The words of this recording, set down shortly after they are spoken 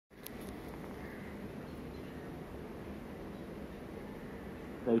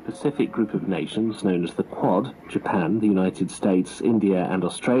The Pacific group of nations, known as the Quad, Japan, the United States, India and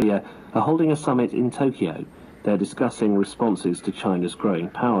Australia, are holding a summit in Tokyo. They're discussing responses to China's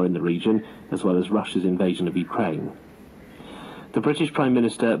growing power in the region, as well as Russia's invasion of Ukraine. The British Prime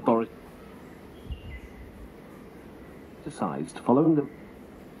Minister Boris criticized following the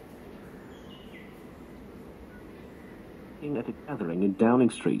at a gathering in Downing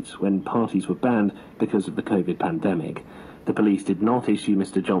Street when parties were banned because of the COVID pandemic. The police did not issue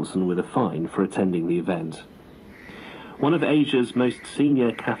Mr. Johnson with a fine for attending the event. One of Asia's most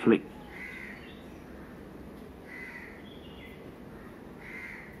senior Catholic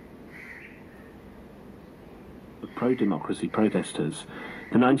pro-democracy protesters,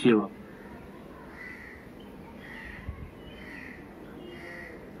 the 90-year-old